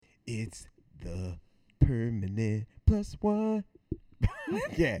It's the permanent plus one.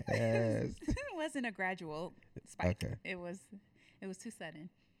 Yes. It wasn't a gradual spike. Okay. It was too sudden.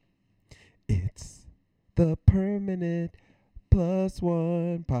 It's the permanent plus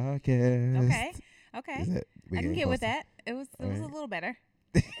one podcast. Okay. Is that, we I can getting get with closer? that. It was a Alright. little better.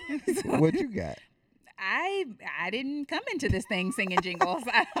 What you got? I didn't come into this thing singing jingles.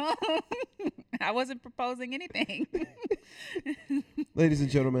 I wasn't proposing anything. Ladies and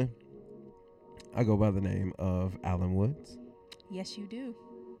gentlemen, I go by the name of Alan Woods. Yes, you do.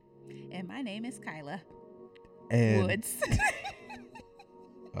 And my name is Kyla And Woods.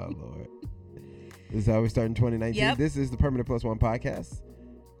 oh Lord. This is how we start in 2019. Yep. This is the Permanent Plus One podcast.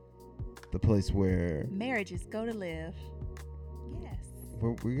 The place where Marriages go to live. Yes,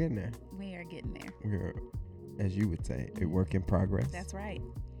 we're getting there. we are getting there. We're, as you would say, a work in progress. That's right.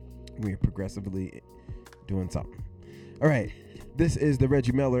 We are progressively doing something. All right. This is the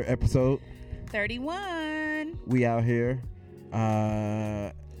Reggie Miller episode. 31. We out here.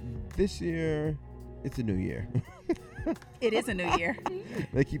 This year, it's a new year. It is a new year.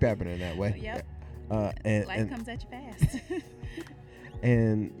 They keep happening that way. Yep. And, Life and, comes at you fast.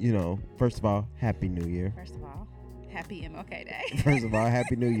 and, you know, first of all, Happy New Year. First of all, happy MLK Day. First of all,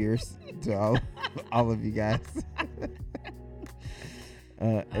 Happy New Year's to all of you guys.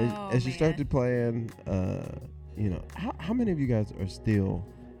 As you man. started playing, you know, how many of you guys are still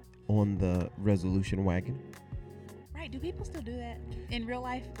on the resolution wagon? Right. Do people still do that in real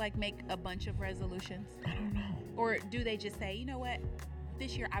life? Like make a bunch of resolutions? I don't know. Or do they just say, you know what?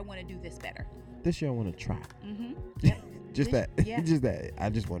 This year I want to do this better. This year I want to try. Mm-hmm. Yep. Just This- that. yeah. Just that. I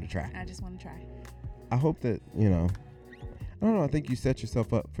just want to try. I just want to try. I hope that, you know, I don't know. I think you set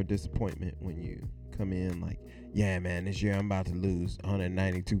yourself up for disappointment when you come in like, yeah, man, this year I'm about to lose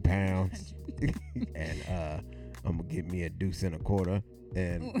 192 pounds. And I'm going to get me a deuce and a quarter.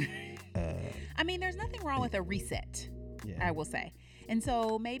 And, I mean, there's nothing wrong with a reset, yeah. I will say. And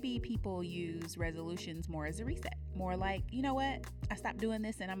so maybe people use resolutions more as a reset. More like, you know what? I stopped doing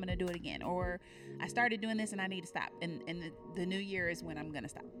this and I'm going to do it again. Or I started doing this and I need to stop. And the new year is when I'm going to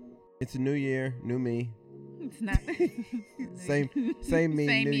stop. It's a new year, new me. It's not. Same me, Same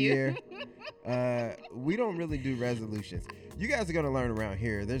new you. year. We don't really do resolutions. You guys are gonna learn around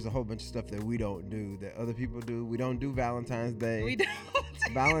here. There's a whole bunch of stuff that we don't do that other people do. We don't do Valentine's Day. We don't.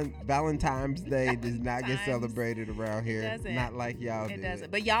 Valentine's Day does not get Valentine's. celebrated around here. doesn't. Not like y'all do. It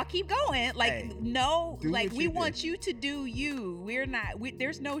doesn't. But y'all keep going. Like, Hey, no, do like what we you do. want you to do you. We're not,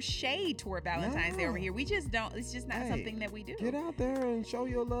 there's no shade toward Valentine's Day over here. We just don't, it's just not Hey, something that we do. Get out there and show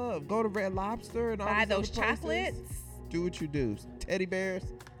your love. Go to Red Lobster and all Buy these those other places. chocolates. Do what you do. Teddy bears.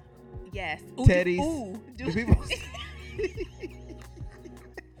 Yes. Teddies. Do Do people,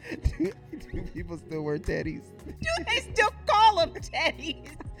 do people still wear teddies? do they still call them teddies?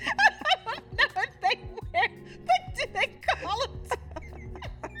 I don't know if they wear, but do they call them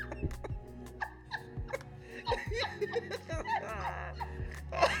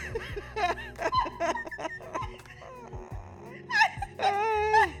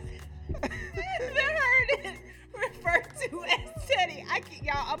heard it referred to as teddy. I can't,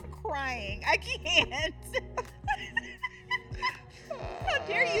 y'all, I'm crying. I can't. How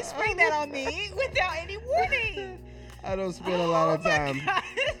dare you spring that on me without any warning? I don't spend a lot of Oh my time gosh.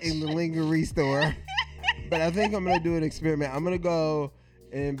 in the lingerie store, but I think I'm gonna do an experiment. I'm gonna go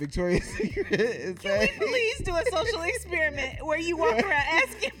in Victoria's Secret and Can we say, please do a social experiment where you walk around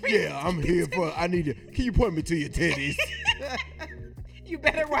asking for "Yeah, I'm here for. I need you. Can you point me to your titties?" You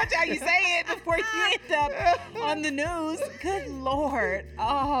better watch how you say it before you end up on the news. Good Lord.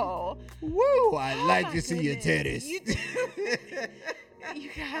 Oh. Woo! I Oh like my to see your goodness. titties. You do. You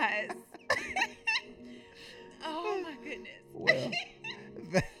guys. Oh my goodness. Well,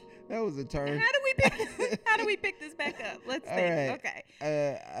 that was a turn. How do we pick this back up? Let's All think. right.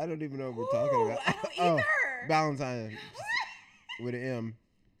 Okay. I don't even know what we're talking Ooh, about. I don't Oh, either. Valentine's with an M.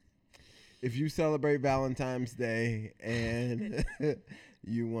 If you celebrate Valentine's Day and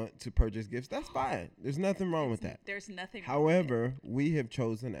you want to purchase gifts, that's fine. There's nothing wrong with that. There's nothing. However, we have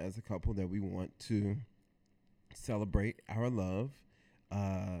chosen as a couple that we want to celebrate our love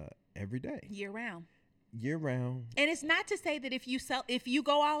every day, year round. year round. And it's not to say that if you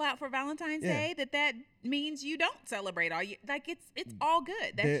go all out for Valentine's Yeah. Day that means you don't celebrate all year. Like it's all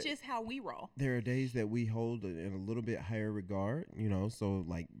good. That's just how we roll. There are days that we hold in a little bit higher regard, you know, so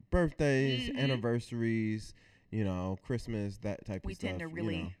like birthdays, Mhm. anniversaries, you know, Christmas, that type We of stuff. tend to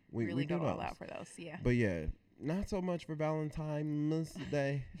really, you know, we really do go all those. out for those. Yeah. But yeah, not so much for Valentine's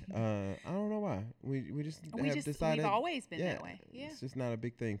Day. I don't know why. We just have decided. We've always been yeah, that way. Yeah. It's just not a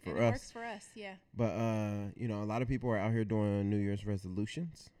big thing for And it us. works for us. Yeah. But you know, a lot of people are out here doing New Year's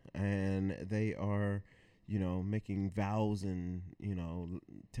resolutions. and they are, making vows and,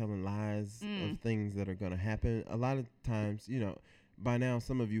 telling lies of things that are going to happen. A lot of times, by now,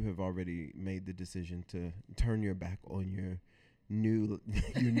 some of you have already made the decision to turn your back on your new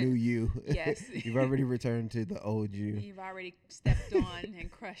you. Yes. You've already returned to the old you. You've already stepped on and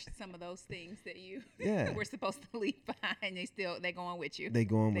crushed some of those things that you were supposed to leave behind. They're going with you. They're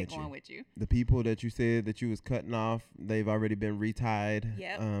going with you. The people that you said that you was cutting off, they've already been retied.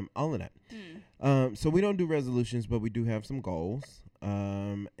 Yep. All of that. So we don't do resolutions, but we do have some goals.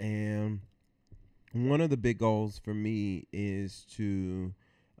 And one of the big goals for me is to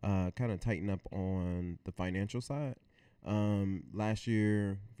kind of tighten up on the financial side. Last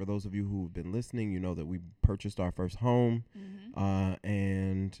year, for those of you who've been listening, you know that we purchased our first home.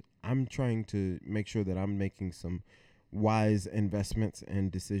 And I'm trying to make sure that I'm making some wise investments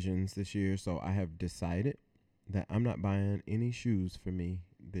and decisions this year. So I have decided that I'm not buying any shoes for me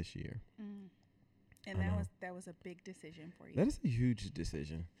this year. And that was a big decision for you. That is a huge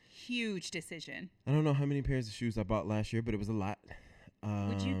decision. Huge decision. I don't know how many pairs of shoes I bought last year, but it was a lot.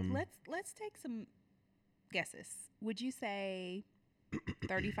 Would you let's take some guesses. Would you say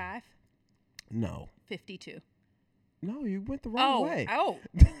 35? No. 52. No, you went the wrong way. Oh.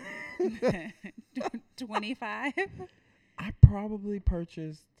 25? I probably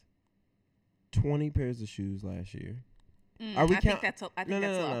purchased 20 pairs of shoes last year. I think that's low.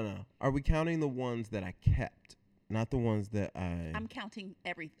 No. Are we counting the ones that I kept, not the ones that I'm counting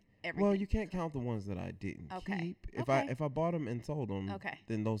everything. Well, you can't count the ones that I didn't keep. If I bought them and sold them,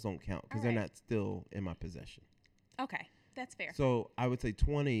 then those don't count because they're not still in my possession. Okay, that's fair. So I would say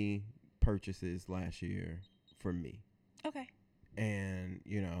 20 purchases last year for me. Okay. And,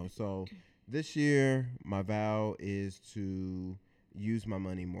 so this year my vow is to use my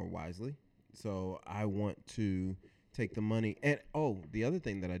money more wisely. So I want to take the money. And, the other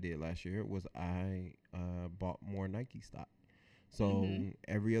thing that I did last year was I bought more Nike stock. So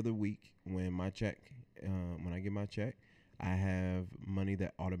every other week when I get my check, I have money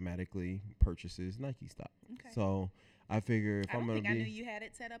that automatically purchases Nike stock. Okay. So I figure if I'm going to be... I knew you had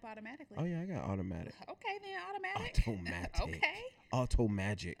it set up automatically. Oh, yeah, I got automatic. Okay, then automatic. Okay. Auto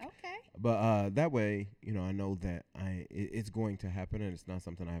magic. Okay. But that way, I know that it's going to happen and it's not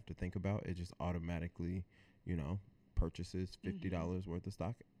something I have to think about. It just automatically, purchases $50 worth of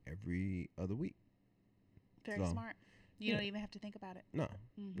stock every other week. Very smart. You don't even have to think about it. No.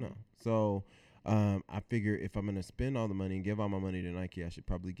 So I figure if I'm going to spend all the money and give all my money to Nike, I should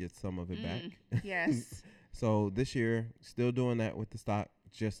probably get some of it back. Yes. So this year, still doing that with the stock,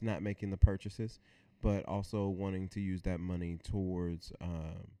 just not making the purchases, but also wanting to use that money towards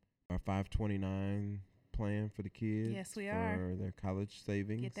our 529 plan for the kids. Yes, we are. For their college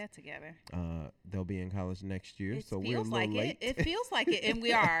savings. Get that together. They'll be in college next year, It so feels we're a little like late. It feels like it, and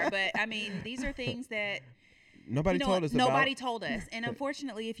we are. But, I mean, these are things that... Nobody told us about. Nobody told us. And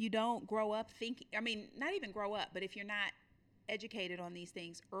unfortunately, if you don't grow up thinking, not even grow up, but if you're not educated on these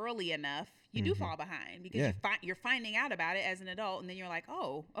things early enough, you do fall behind because you're finding out about it as an adult. And then you're like,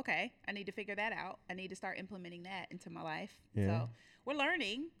 oh, okay, I need to figure that out. I need to start implementing that into my life. Yeah. So we're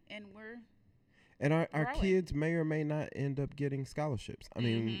learning and our kids may or may not end up getting scholarships. I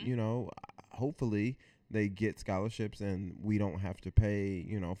mean, hopefully they get scholarships and we don't have to pay,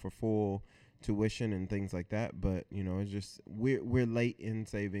 for full tuition and things like that, but it's just we're late in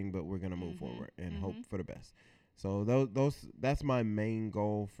saving, but we're gonna move forward and hope for the best. So that's my main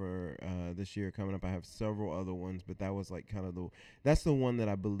goal for this year coming up. I have several other ones, but that was like kind of that's the one that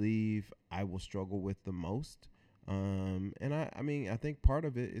I believe I will struggle with the most. And I think part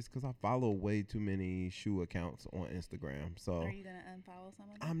of it is because I follow way too many shoe accounts on Instagram. So are you gonna unfollow some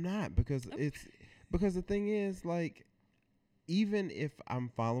of them? I'm not because the thing is like. Even if I'm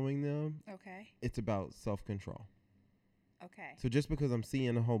following them, it's about self-control. Okay. So just because I'm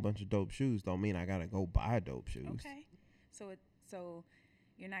seeing a whole bunch of dope shoes don't mean I got to go buy dope shoes. Okay. So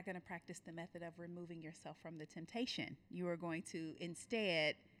you're not going to practice the method of removing yourself from the temptation. You are going to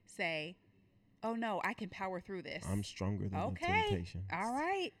instead say, oh, no, I can power through this. I'm stronger than the temptation. All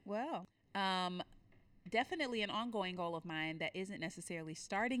right. Well, definitely an ongoing goal of mine that isn't necessarily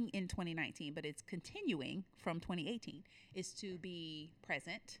starting in 2019, but it's continuing from 2018, is to be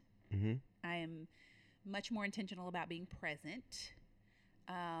present. I am much more intentional about being present.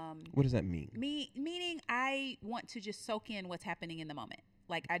 What does that mean? Meaning I want to just soak in what's happening in the moment.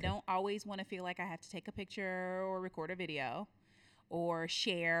 Like I don't always want to feel like I have to take a picture or record a video or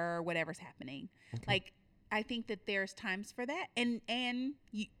share whatever's happening. Like I think that there's times for that, and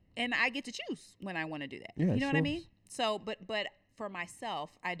I get to choose when I want to do that. Yeah, you know what I mean? So, but for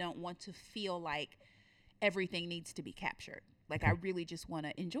myself, I don't want to feel like everything needs to be captured. Like, I really just want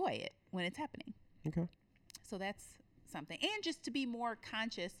to enjoy it when it's happening. Okay. So that's something. And just to be more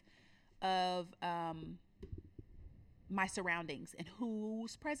conscious of my surroundings and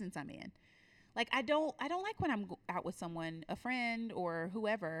whose presence I'm in. Like, I don't like when I'm out with someone, a friend or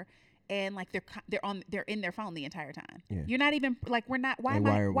whoever, and like they're in their phone the entire time. Yeah. You're not even like, we're not. Why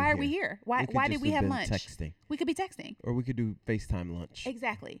Like, are we here? Why did we have lunch? Texting. We could be texting. Or we could do FaceTime lunch.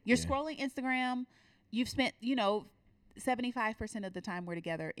 Exactly. You're Yeah. scrolling Instagram. You've spent 75% of the time we're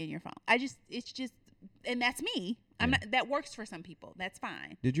together in your phone. It's just, and that's me. I'm not. That works for some people. That's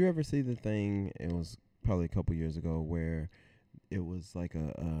fine. Did you ever see the thing? It was probably a couple years ago where it was like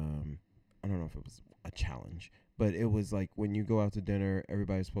a I don't know if it was a challenge, but it was like when you go out to dinner,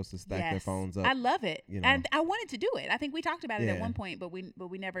 everybody's supposed to stack their phones up. I love it. You know. And I wanted to do it. I think we talked about it at Yeah. one point, but we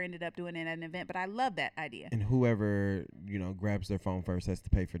never ended up doing it at an event. But I love that idea. And whoever, grabs their phone first has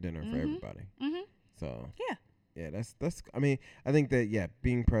to pay for dinner for everybody. Mm-hmm. So Yeah. yeah, that's I mean, I think that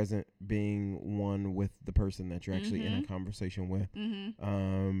being present, being one with the person that you're actually in a conversation with,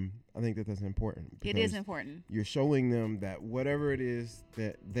 I think that that's important. It is because important. You're showing them that whatever it is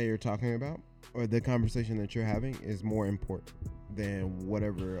that they are talking about or the conversation that you're having is more important than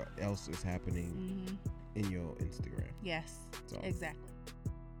whatever else is happening in your Instagram. Yes, So. exactly.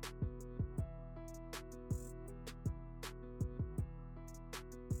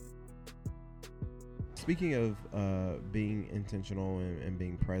 Speaking of being intentional and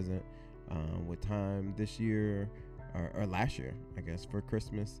being present with time, this year or last year, I guess, for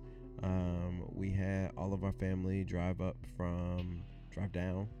Christmas, we had all of our family drive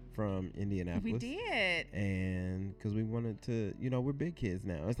down from Indianapolis. We did. And because we wanted to, we're big kids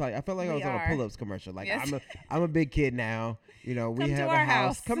now. It's like I felt like I We was on are. a pull-ups commercial. Like Yes. I'm a big kid now. We Come have to a our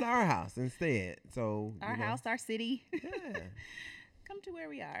house. house. Come to our house instead. So Our house, our city. Yeah. Come to where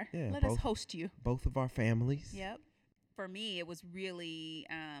we are. Yeah, Let us host you. Both of our families. Yep. For me, it was really,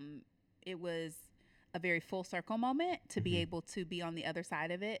 it was a very full circle moment to be able to be on the other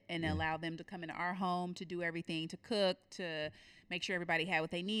side of it and allow them to come into our home, to do everything, to cook, to make sure everybody had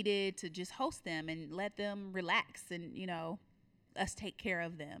what they needed, to just host them and let them relax and, us take care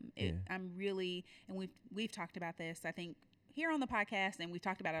of them. I'm really, and we've talked about this, I think, here on the podcast, and we've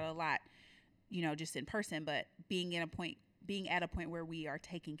talked about it a lot, just in person, but being at a point where we are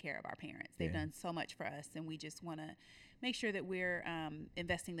taking care of our parents. They've done so much for us, and we just want to make sure that we're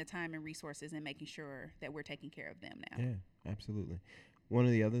investing the time and resources and making sure that we're taking care of them now. Yeah, absolutely. One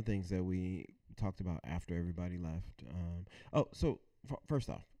of the other things that we talked about after everybody left. First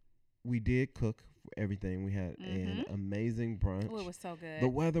off, we did cook for everything. We had an amazing brunch. Oh, it was so good. The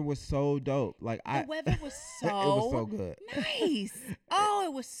weather was so dope. The weather was it was so good. nice. Oh,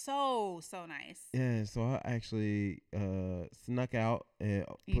 it was so nice. Yeah, so I actually snuck out and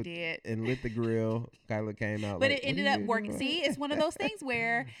lit the grill. Kyla came out, but it ended up working. See, it's one of those things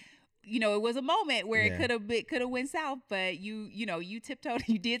where it was a moment where it could have went south, but you tiptoed,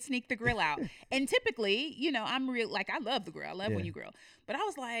 you did sneak the grill out. And typically, I'm real, like, I love the grill. I love when you grill. But I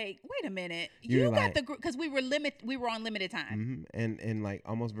was like, wait a minute, you got like, the grill, because we were on limited time. And like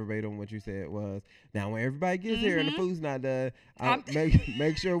almost verbatim what you said was, now when everybody gets here and the food's not done,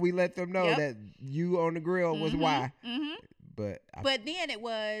 make sure we let them know that you on the grill was why. But then it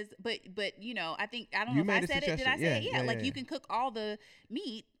was, I think, I don't know if I said it. Did I say it? Yeah. You can cook all the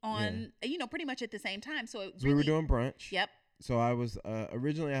meat on, pretty much at the same time. So we were doing brunch. Yep. So I was,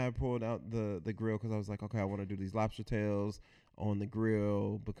 originally I had pulled out the grill because I was like, okay, I want to do these lobster tails on the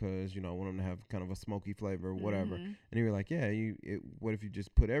grill because, I want them to have kind of a smoky flavor or whatever. And you were like, yeah, what if you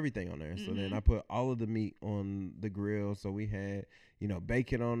just put everything on there? So then I put all of the meat on the grill. So we had,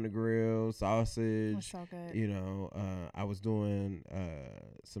 bacon on the grill, sausage. Was so good. I was doing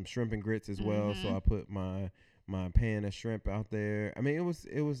some shrimp and grits as well. So I put my pan of shrimp out there. I mean, it was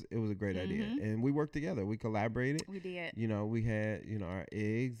a great idea, and we worked together. We collaborated. We did. We had our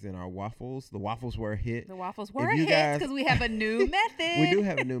eggs and our waffles. The waffles were a hit. The waffles were a hit because we have a new method. We do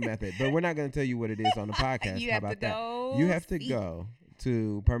have a new method, but we're not going to tell you what it is on the podcast. You have to go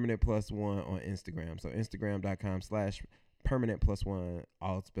to Permanent Plus One on Instagram. So Instagram.com/permanent+1,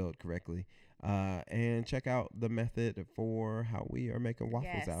 all spelled correctly. And check out the method for how we are making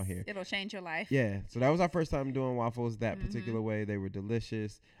waffles out here. It'll change your life. Yeah. So that was our first time doing waffles that particular way. They were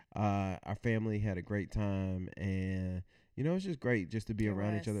delicious. Our family had a great time, and it's just great just to be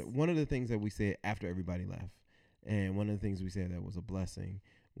around each other. One of the things that we said after everybody left, and one of the things we said that was a blessing,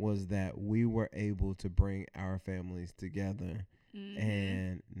 was that we were able to bring our families together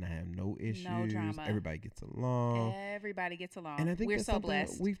and not have no issues. No drama. Everybody gets along. Everybody gets along. And I think we're that's so something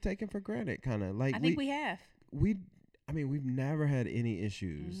blessed. We've taken for granted, kind of like I think we have. I mean, we've never had any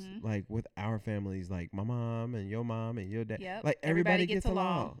issues Mhm. like with our families, like my mom and your dad. Yep. Like Everybody everybody gets gets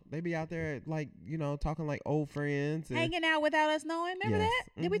along. along. They be out there like, talking like old friends. And Hanging out without us knowing. Remember yes.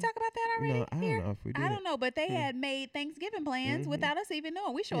 that? Did we Mhm. talk about that already No, I don't here? know if we did. I don't know, but they Hmm. had made Thanksgiving plans Mhm. without us even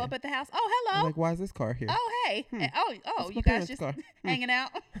knowing. We show Yeah. up at the house. Oh, I'm hello. like, why is this car here? Oh, hey. Hmm. Oh, It's my you guys parents' just car. hanging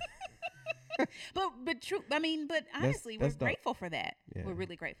out. but true. I mean, but honestly, that's we're dope. grateful for that. Yeah. We're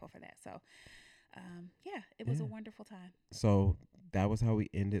really grateful for that. So, yeah, it was a Yeah. wonderful time. So that was how we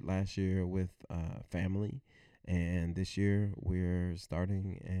ended last year with family. And this year we're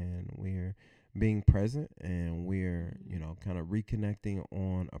starting and we're being present and we're, kind of reconnecting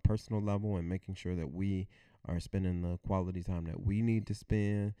on a personal level and making sure that we are spending the quality time that we need to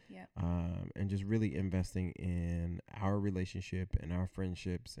spend. Yep. And just really investing in our relationship and our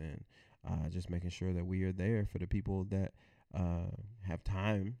friendships and just making sure that we are there for the people that have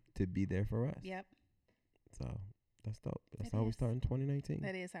time to be there for us. Yep. So that's dope. That's It how we is. start in 2019.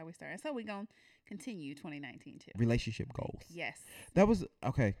 That is how we started. So we're going to continue 2019 too. Relationship goals. Yes. That was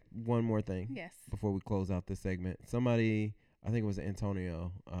okay. One more thing Yes. before we close out this segment. Somebody, I think it was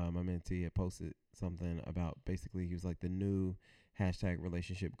Antonio, my mentee, had posted something about basically he was like the new hashtag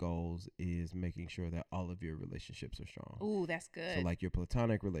relationship goals is making sure that all of your relationships are strong. Ooh, that's good. So like your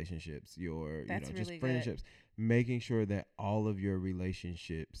platonic relationships, your That's just really good. friendships, making sure that all of your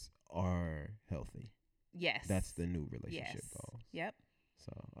relationships are healthy. Yes. That's the new relationship Yes. goals. Yep.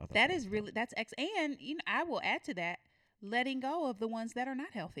 So I thought That was is really, that's and I will add to that, letting go of the ones that are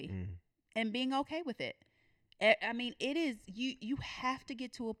not healthy dope. and being okay with it. I mean, it is, you have to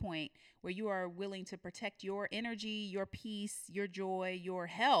get to a point where you are willing to protect your energy, your peace, your joy, your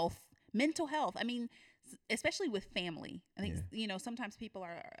health, mental health. I mean, especially with family. I think, sometimes people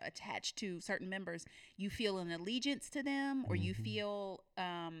are attached to certain members. You feel an allegiance to them, or you Mhm. feel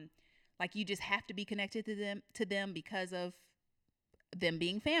like you just have to be connected to them because of them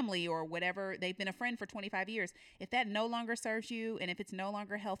being family or whatever. They've been a friend for 25 years. If that no longer serves you, and if it's no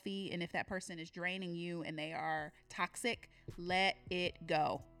longer healthy, and if that person is draining you and they are toxic, let it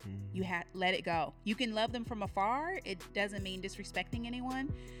go. You let it go. You can love them from afar. It doesn't mean disrespecting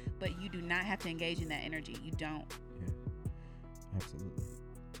anyone, but you do not have to engage in that energy. You don't. Yeah, absolutely.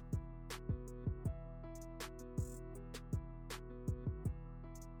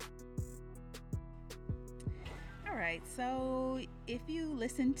 All right, so if you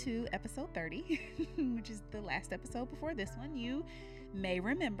listen to episode 30, which is the last episode before this one, you may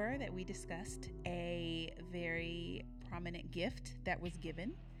remember that we discussed a very prominent gift that was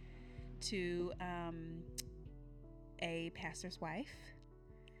given to a pastor's wife.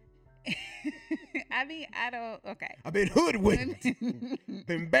 I mean, okay. I've been hoodwinked,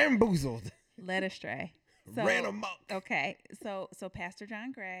 been bamboozled, led astray. ran amok. Okay, so Pastor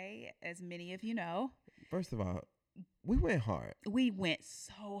John Gray, as many of you know, First of all, we went hard. we went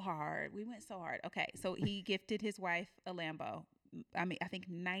so hard. Okay, so he gifted his wife a Lambo. I mean, I think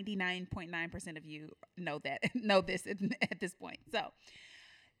 99.9% of you know this at this point. So,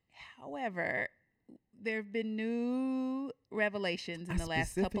 however, there have been new revelations in the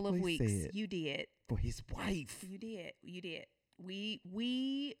last couple of specifically weeks. said You did. for his wife. You did.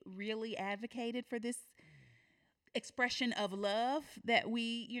 We really advocated for this expression of love that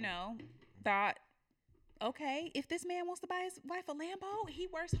we, thought, okay, if this man wants to buy his wife a Lambo, he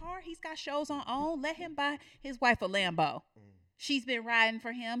works hard. He's got shows on. Let him buy his wife a Lambo. She's been riding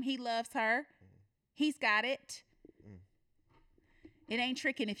for him. He loves her. He's got it. It ain't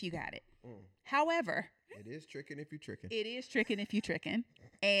tricking if you got it. However, It is tricking if you tricking. it is tricking if you tricking.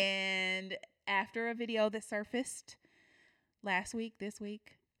 And after a video that surfaced this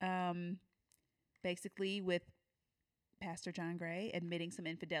week, basically with Pastor John Gray admitting some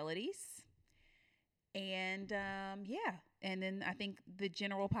infidelities. And and then I think the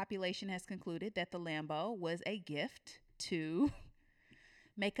general population has concluded that the Lambo was a gift to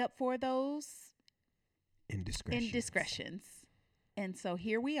make up for those indiscretions. And so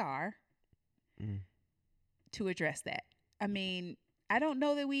here we are to address that. I mean, I don't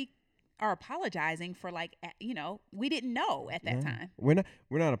know that we are apologizing for we didn't know at that time. We're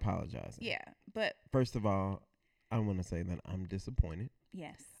not apologizing. Yeah, but First of all, I want to say that I'm disappointed.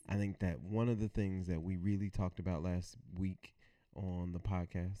 yes. I think that one of the things that we really talked about last week on the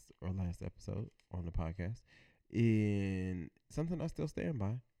podcast, or last episode on the podcast, in something I still stand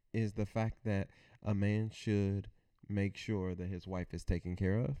by, is the fact that a man should make sure that his wife is taken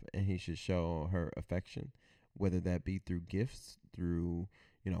care of, and he should show her affection, whether that be through gifts, through,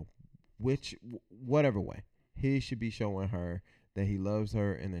 whatever way. He should be showing her that he loves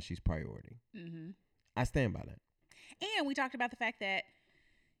her and that she's priority. Mm-hmm. I stand by that. And we talked about the fact that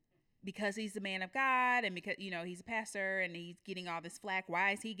because he's a man of God and because, he's a pastor and he's getting all this flack.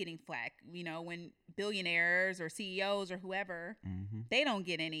 Why is he getting flack? When billionaires or CEOs or whoever, they don't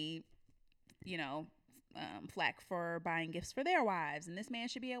get any, flack for buying gifts for their wives. And this man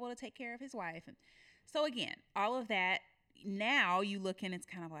should be able to take care of his wife. And so again, all of that, now you look and it's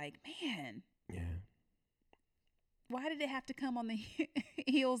kind of like, man, why did it have to come on the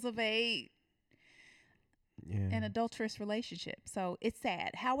heels of an adulterous relationship? So it's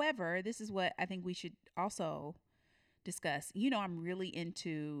sad. However, this is what I think we should also discuss. I'm really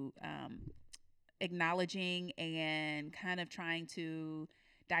into acknowledging and kind of trying to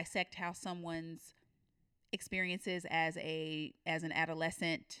dissect how someone's experiences as an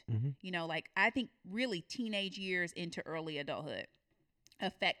adolescent, like I think really teenage years into early adulthood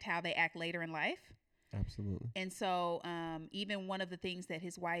affect how they act later in life. Absolutely. And so even one of the things that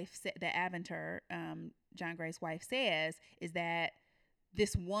his wife said, that Aventer, John Gray's wife, says is that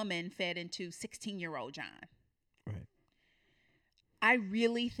this woman fed into 16-year-old John. Right. I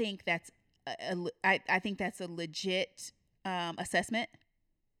really think that's I think that's a legit assessment.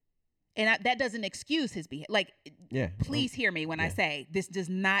 And that doesn't excuse his behavior. Like, please hear me when I say this does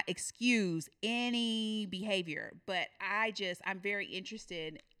not excuse any behavior. But I'm very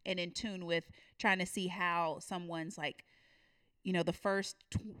interested and in tune with trying to see how someone's like, the first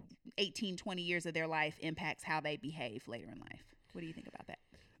 18, 20 years of their life impacts how they behave later in life. What do you think about that?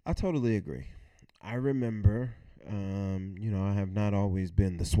 I totally agree. I remember, I have not always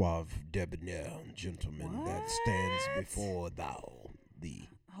been the suave, debonair gentleman that stands before thee.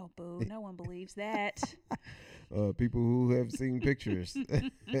 Oh, boo. No one believes that. People who have seen pictures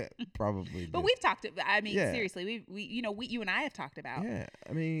probably do. But we've talked about, seriously, we you and I have talked about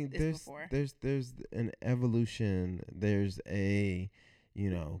there's an evolution. There's a,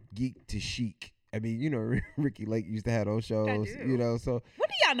 geek to chic. I mean, Ricky Lake used to have those shows, so. What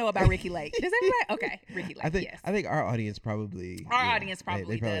do y'all know about Ricky Lake? Does everybody? Okay, Ricky Lake, I think our audience probably.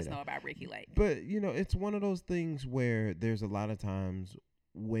 They does know about Ricky Lake. But, it's one of those things where there's a lot of times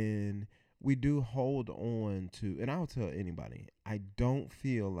when we do hold on to, and I'll tell anybody, I don't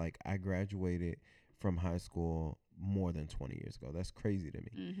feel like I graduated from high school more than 20 years ago. That's crazy to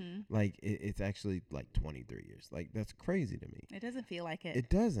me. Mm-hmm. Like it's actually like 23 years. Like that's crazy to me. It doesn't feel like it. It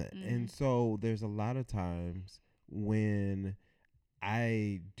doesn't. Mm-hmm. And so there's a lot of times when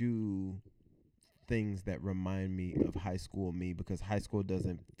I do things that remind me of high school me, because high school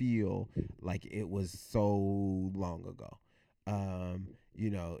doesn't feel like it was so long ago.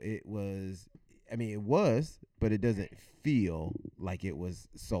 It was, it was, but it doesn't feel like it was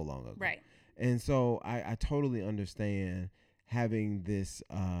so long ago. Right. And so I totally understand having this,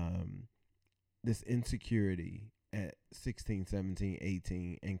 this insecurity at 16, 17,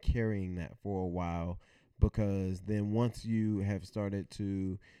 18 and carrying that for a while, because then once you have started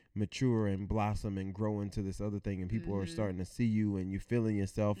to mature and blossom and grow into this other thing, and people are starting to see you and you're feeling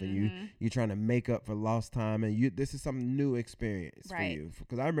yourself and you're trying to make up for lost time, and this is some new experience for you.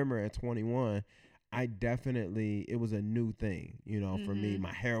 Because I remember at 21, it was a new thing, for me.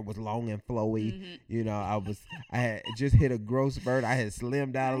 My hair was long and flowy. I had just hit a growth spurt. I had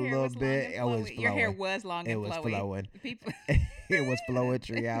slimmed out a little bit. It was flowing. Your hair was long and flowy. It was flowing. People. It was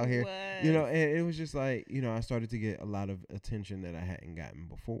flowetry out here. And it was just like, I started to get a lot of attention that I hadn't gotten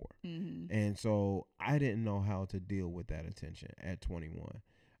before. Mm-hmm. And so I didn't know how to deal with that attention at 21.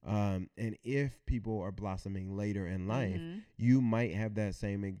 And if people are blossoming later in life, you might have that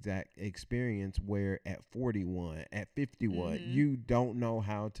same exact experience where at 41, at 51, you don't know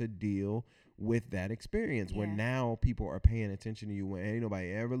how to deal with that experience, where now people are paying attention to you when ain't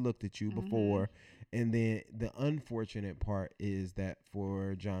nobody ever looked at you before. And then the unfortunate part is that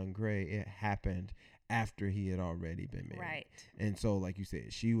for John Gray, it happened after he had already been married. Right. And so, like you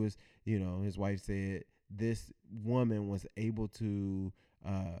said, she was, his wife said this woman was able to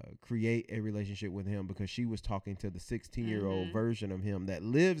create a relationship with him because she was talking to the 16-year-old version of him that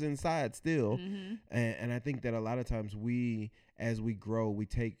lives inside still. And I think that a lot of times as we grow, we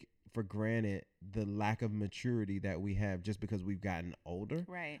take for granted the lack of maturity that we have just because we've gotten older.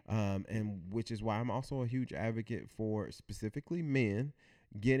 Right. And which is why I'm also a huge advocate for specifically men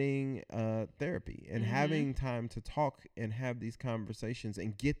getting therapy and having time to talk and have these conversations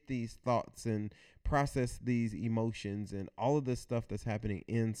and get these thoughts and process these emotions and all of this stuff that's happening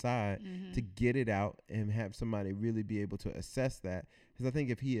inside to get it out and have somebody really be able to assess that. Because I think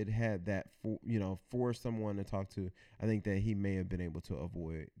if he had that for someone to talk to, I think that he may have been able to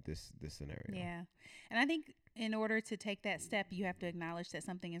avoid this scenario. Yeah. And I think in order to take that step, you have to acknowledge that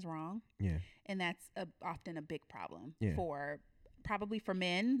something is wrong. Yeah. And that's often a big problem for probably for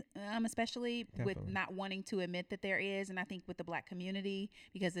men, especially with Definitely. not wanting to admit that there is. And I think with the Black community,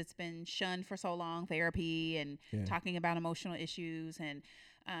 because it's been shunned for so long, therapy and Yeah. talking about emotional issues. And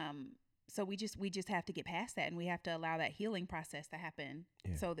so we just have to get past that, and we have to allow that healing process to happen,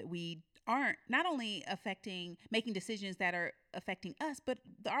 Yeah. so that we aren't not only making decisions that are affecting us, but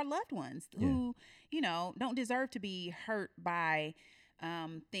our loved ones who, don't deserve to be hurt by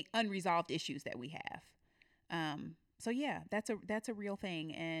the unresolved issues that we have. So yeah, that's a real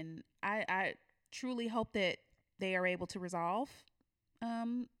thing, and I truly hope that they are able to resolve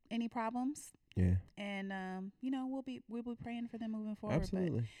any problems. Yeah. And we'll be praying for them moving forward.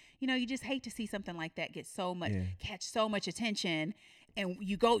 Absolutely. But you just hate to see something like that get catch so much attention, and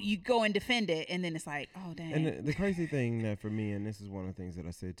you go and defend it, and then it's like, oh dang. And the crazy thing that for me, and this is one of the things that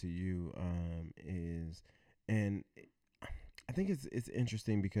I said to you, is, and I think it's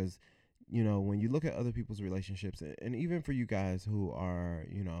interesting because, when you look at other people's relationships, and even for you guys who are,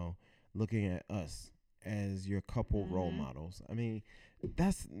 looking at us as your couple role models, I mean,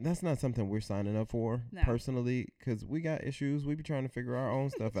 that's not something we're signing up for personally, because we got issues. We be trying to figure our own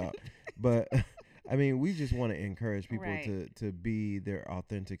stuff out. But I mean, we just want to encourage people to be their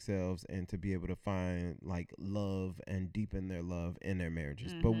authentic selves and to be able to find like love and deepen their love in their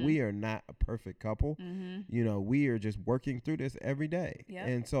marriages. But we are not a perfect couple. We are just working through this every day. Yep.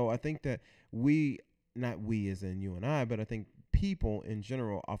 And so I think that not we as in you and I, but I think people in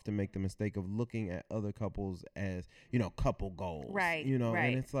general often make the mistake of looking at other couples as, couple goals. Right.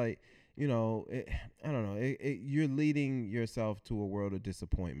 And it's like, I don't know, you're leading yourself to a world of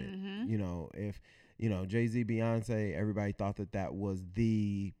disappointment. If, Jay-Z, Beyonce, everybody thought that was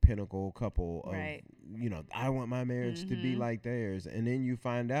the pinnacle couple of, I want my marriage to be like theirs. And then you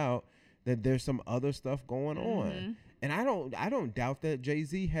find out that there's some other stuff going on. And I don't doubt that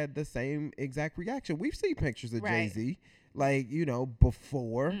Jay-Z had the same exact reaction. We've seen pictures of Jay-Z, like,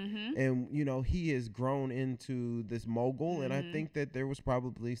 before, and, he has grown into this mogul. And I think that there was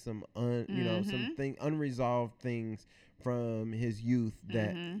probably some, unresolved things from his youth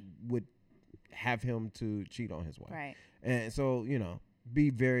that would have him to cheat on his wife. Right. And so,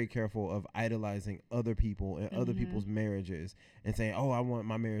 be very careful of idolizing other people and other people's marriages and saying, oh, I want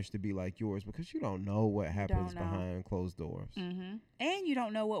my marriage to be like yours, because you don't know what happens behind closed doors. And you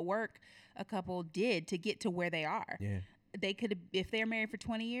don't know what work a couple did to get to where they are. Yeah. They could have, if they're married for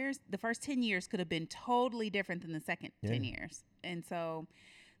 20 years, the first 10 years could have been totally different than the second 10 years. And so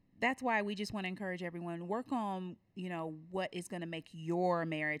that's why we just want to encourage everyone, work on, what is going to make your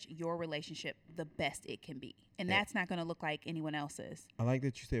marriage, your relationship the best it can be. And that's not going to look like anyone else's. I like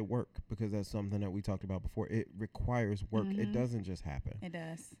that you said work, because that's something that we talked about before. It requires work. It doesn't just happen. It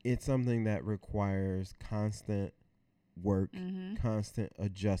does. It's something that requires constant work, constant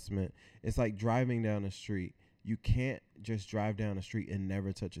adjustment. It's like driving down the street. You can't just drive down the street and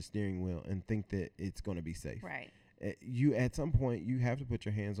never touch a steering wheel and think that it's going to be safe. Right. You at some point you have to put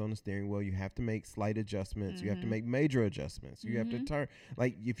your hands on the steering wheel. You have to make slight adjustments. You have to make major adjustments. You have to turn.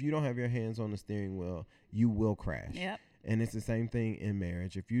 Like, if you don't have your hands on the steering wheel, you will crash. Yep. And it's the same thing in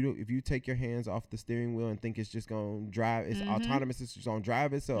marriage. If you take your hands off the steering wheel and think it's just going to drive, it's autonomous, it's just going to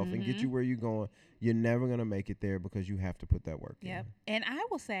drive itself and get you where you're going, you're never going to make it there, because you have to put that work in. And I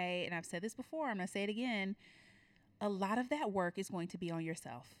will say, and I've said this before, I'm going to say it again, a lot of that work is going to be on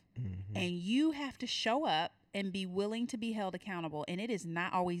yourself. And you have to show up and be willing to be held accountable. And it is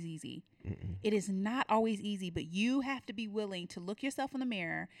not always easy. It is not always easy, but you have to be willing to look yourself in the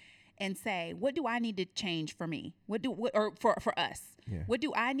mirror and say, what do I need to change for me? For us? Yeah. What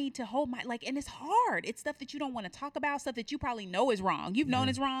do I need to hold and it's hard. It's stuff that you don't want to talk about, stuff that you probably know is wrong. You've known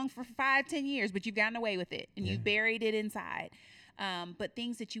it's wrong for 5-10 years, but you've gotten away with it and you've buried it inside. But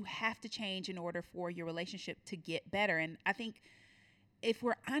things that you have to change in order for your relationship to get better. And I think, if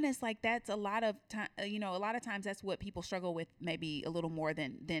we're honest, like, that's a lot of time, a lot of times that's what people struggle with, maybe a little more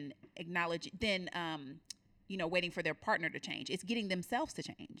than waiting for their partner to change. It's getting themselves to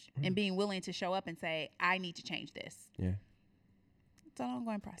change and being willing to show up and say, I need to change this. Yeah. It's an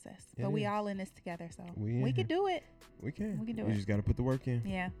ongoing process, but we all in this together. So we can do it. We can. We can do it. We just got to put the work in.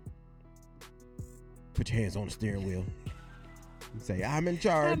 Yeah. Put your hands on the steering wheel. And say, I'm in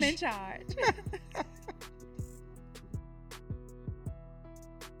charge. I'm in charge.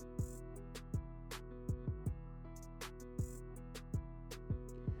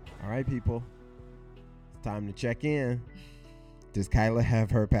 All right, people. It's time to check in. Does Kyla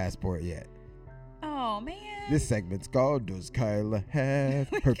have her passport yet? Oh, man. This segment's called Does Kyla Have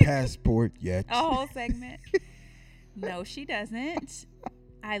Her Passport Yet? A whole segment. No, she doesn't.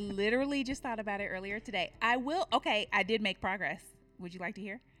 I literally just thought about it earlier today. I did make progress. Would you like to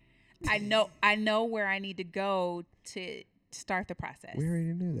hear? I know where I need to go to start the process. We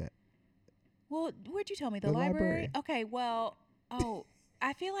already knew that. Well, where'd you tell me? The The library? library. Okay, well,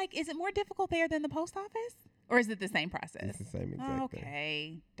 I feel like, is it more difficult there than the post office? Or is it the same process? It's the same exact thing.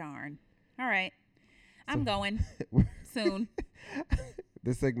 Okay, darn. All right. I'm So- going soon.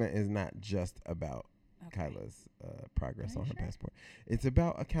 This segment is not just about Okay. Kyla's progress Are you on her sure? passport. It's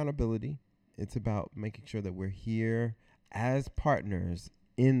about accountability. It's about making sure that we're here as partners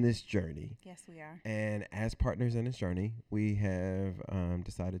in this journey. Yes, we are. And as partners in this journey, we have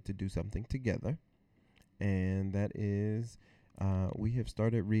decided to do something together. And that is, we have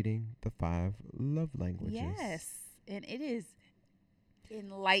started reading the 5 love languages. Yes. And it is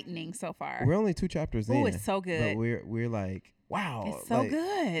enlightening so far. We're only 2 chapters in. Oh, it's so But good. we're like, wow. It's so good.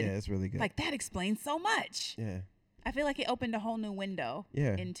 Yeah, it's really good. Like, that explains so much. yeah. I feel like it opened a whole new window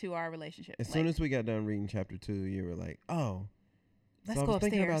Yeah. into our relationship. As Like, soon as we got done reading chapter 2, you were like, oh. let's so go I was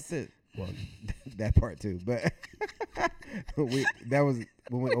thinking about upstairs. this. Well, that part too. But that was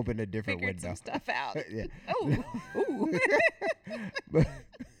when we opened a different Figured window. some stuff out. Yeah. Ooh. Ooh. But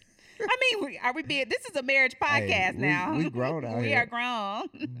I mean, are we being? This is a marriage podcast we- now. we grown out We here. are grown.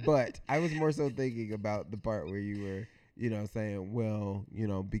 but I was more so thinking about the part where you were, saying, well,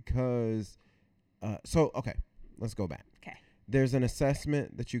 because so okay, let's go back. Okay. There's an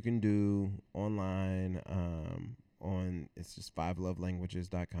assessment that you can do online on it's just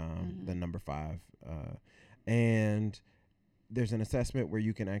 5lovelanguages.com, Mhm. the number 5. And there's an assessment where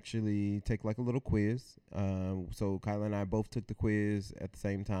you can actually take like a little quiz. So Kyla and I both took the quiz at the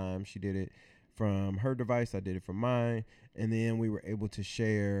same time. She did it from her device. I did it from mine. And then we were able to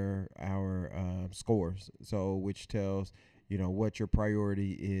share our scores. So which tells, what your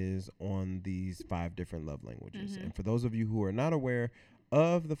priority is on these 5 different love languages. Mhm. And for those of you who are not aware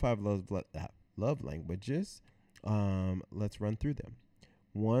of the 5 love languages, let's run through them.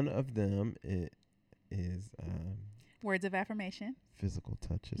 One of them is Words of affirmation. physical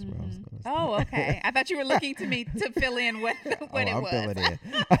touch is where I was Mhm. going to Oh, okay. I thought you were looking to me to fill in what it I'm was. filling in.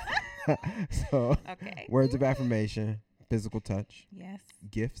 So, Okay. words of affirmation, physical touch, Yes.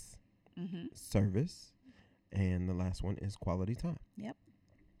 gifts, Mm-hmm. service, and the last one is quality time. Yep.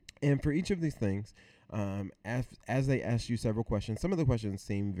 And for each of these things, as they ask you several questions, some of the questions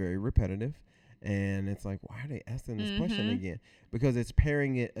seem very repetitive. And it's like, why are they asking this question Mhm. again? Because it's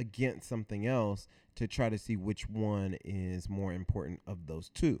pairing it against something else to try to see which one is more important of those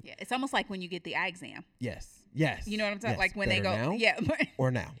 2. Yeah. It's almost like when you get the eye exam. Yes. You know what I'm talking? Yes. Like when they Better go, now yeah,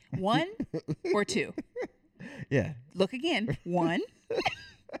 or now. 1 or 2. Yeah. Look again. 1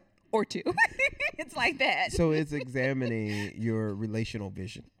 or 2. It's like that. So it's examining your relational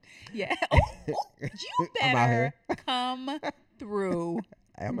vision. Yeah. Oh, you I'm out here. better come through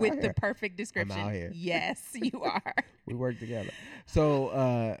I'm out with here. the perfect description. out here. Yes, you are. We work together.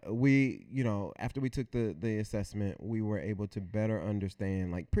 So we, after we took the assessment, we were able to better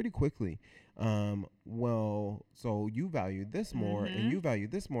understand, like, pretty quickly. Well, so you value this more, Mhm. and you value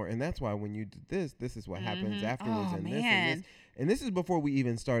this more, and that's why when you do this is what happens Mhm. afterwards, Oh, and man. this and this. And this is before we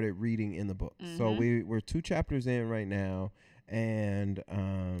even started reading in the book. So Mhm. we're 2 chapters in right now, and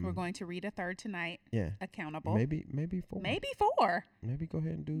We're going to read a third tonight. yeah, Accountable. maybe 4. Maybe 4. Maybe go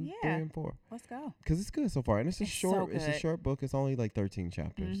ahead and do 3 Yeah. and 4. Let's go. Because it's good so far, and it's a It's short. so It's a good. short book. It's only like 13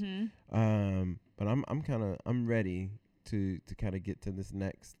 chapters. Mm-hmm. But I'm ready to kind of get to this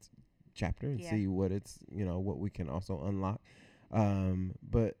next chapter and Yeah. see what it's what we can also unlock.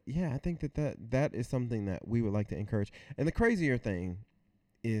 But yeah, I think that is something that we would like to encourage. And the crazier thing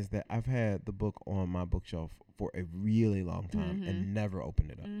is that I've had the book on my bookshelf for a really long time and never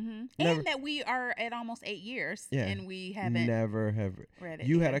opened it up. Mm-hmm. Never- And that we are at almost 8 years. Yeah. And we haven't Never have. read it.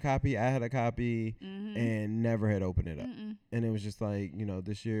 You had a copy. I had a copy. Mm-hmm. And never had opened it up. Mm-mm. And it was just like,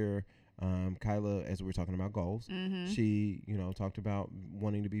 this year, Kyla, as we were talking about goals, Mm-hmm. she, talked about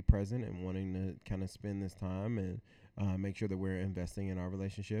wanting to be present and wanting to kind of spend this time and make sure that we're investing in our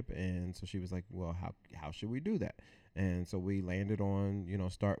relationship. And so she was like, well, how should we do that? And so we landed on,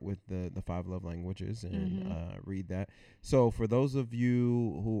 start with the 5 love languages and read that. So for those of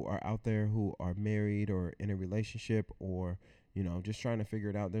you who are out there who are married or in a relationship or, just trying to figure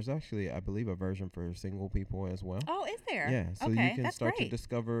it out, there's actually, I believe, a version for single people as well. Oh, is there? Yeah, so okay, you can that's start great. to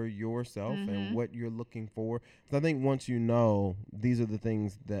discover yourself Mhm. and what you're looking for. So I think once you know these are the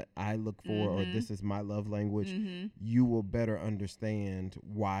things that I look for or Mhm. this is my love language, Mm-hmm. you will better understand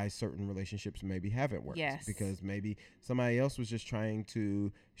why certain relationships maybe haven't worked. Yes. Because maybe somebody else was just trying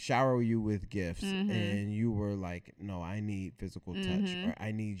to shower you with gifts Mhm. and you were like, no, I need physical touch, Mhm. or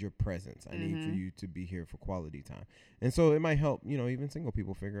I need your presence. I need for Mhm. you to be here for quality time. And so it might help, even single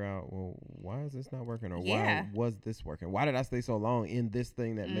people figure out, well, why is this not working? Or Yeah. why was this working? Why did I stay so long in this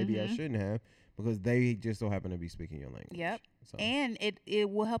thing that maybe I Mhm. shouldn't have? Because they just so happen to be speaking your language. Yep. So, And it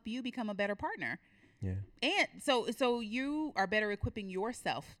will help you become a better partner. yeah. And so you are better equipping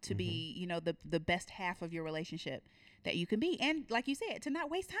yourself to Mhm. be, the best half of your relationship that you can be. And like you said, to not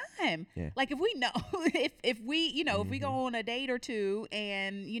waste time. Yeah. Like if we know if we, if we go Mhm. on a date or two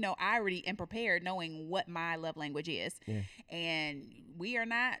and, I already am prepared knowing what my love language is, Yeah. and we are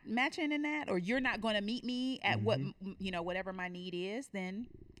not matching in that, or you're not going to meet me at what, whatever my need is, then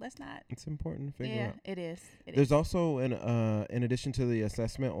let's not. It's important to figure out. It is. There's also in addition to the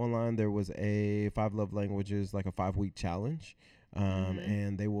assessment online, there was a 5 love languages, like a 5-week challenge.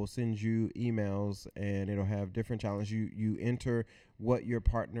 And they will send you emails and it'll have different challenges. You enter what your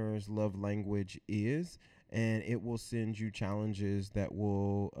partner's love language is, and it will send you challenges that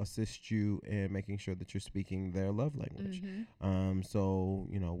will assist you in making sure that you're speaking their love language. So,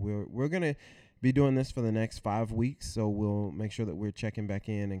 we're going to be doing this for the next 5 weeks. So we'll make sure that we're checking back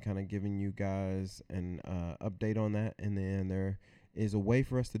in and kind of giving you guys an update on that. And then there is a way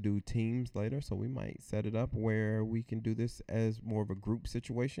for us to do teams later. So we might set it up where we can do this as more of a group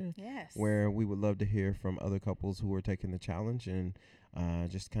situation. Yes. Where we would love to hear from other couples who are taking the challenge and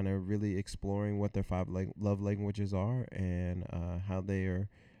just kind of really exploring what their 5 love languages are and how they are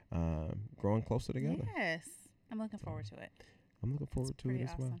growing closer together. Yes. I'm looking forward to it. I'm looking forward to it as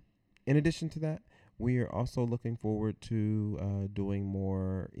well. Awesome. In addition to that, we are also looking forward to doing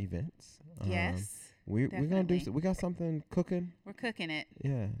more events. Yes. We're gonna do. We got something cooking. We're cooking it.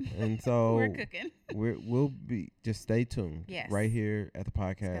 Yeah, and so we're cooking. We'll be, just stay tuned. Yes. Right here at the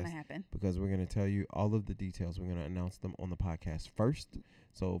podcast. It's gonna happen because we're gonna tell you all of the details. We're gonna announce them on the podcast first.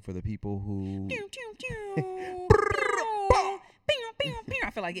 So for the people who I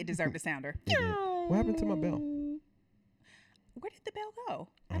feel like it deserved a sounder. What happened to my bell? Where did the bell go?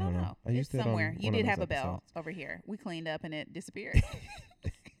 I don't know. I used it's it somewhere. on You one of did those have a bell episodes. over here. We cleaned up and it disappeared.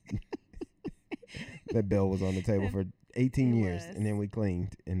 That bell was on the table for 18 It years, was. and then we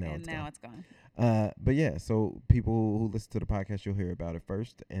cleaned, and now and it's now gone. it's gone. But yeah, so people who listen to the podcast, you'll hear about it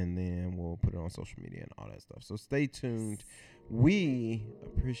first, and then we'll put it on social media and all that stuff. So stay tuned. We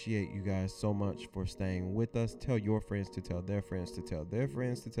appreciate you guys so much for staying with us. Tell your friends to tell their friends to tell their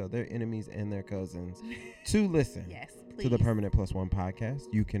friends to tell their enemies and their cousins to listen. Yes, please. To the Permanent Plus One podcast.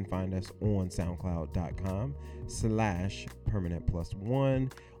 You can find us on SoundCloud.com/Permanent Plus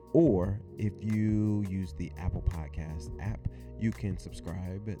One. Or if you use the Apple Podcast app, you can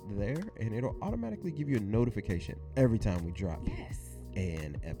subscribe there and it'll automatically give you a notification every time we drop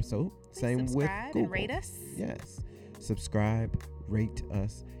an episode. Please Same with subscribe Google. and rate us. Yes. Subscribe, rate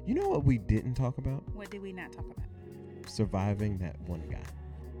us. You know what we didn't talk about? What did we not talk about? Surviving that one guy.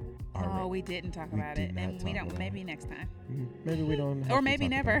 Oh, we didn't talk about did it, not and we talk don't. about Maybe it. next time, Maybe we don't have or to maybe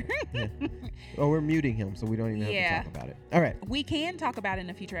talk never. about it. Yeah. Or we're muting him, so we don't even have to talk about it. All right. We can talk about it in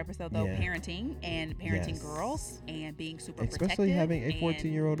a future episode, though. Yeah. Parenting and parenting Yes. girls and being super Especially protective having a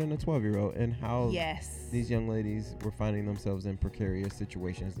 14-year-old and a 12-year-old, and how these young ladies were finding themselves in precarious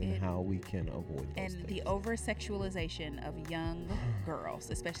situations, and how we can avoid those and things. the over sexualization of young girls,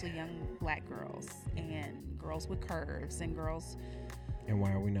 especially young black girls and girls with curves and girls. And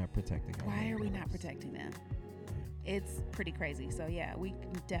why are we not protecting them? Why are we not protecting them? It's pretty crazy. So yeah, we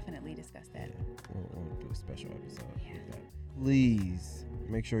can definitely discuss that. Yeah, we'll do a special episode with that. Please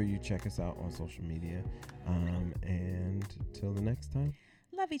make sure you check us out on social media. And till the next time.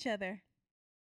 Love each other.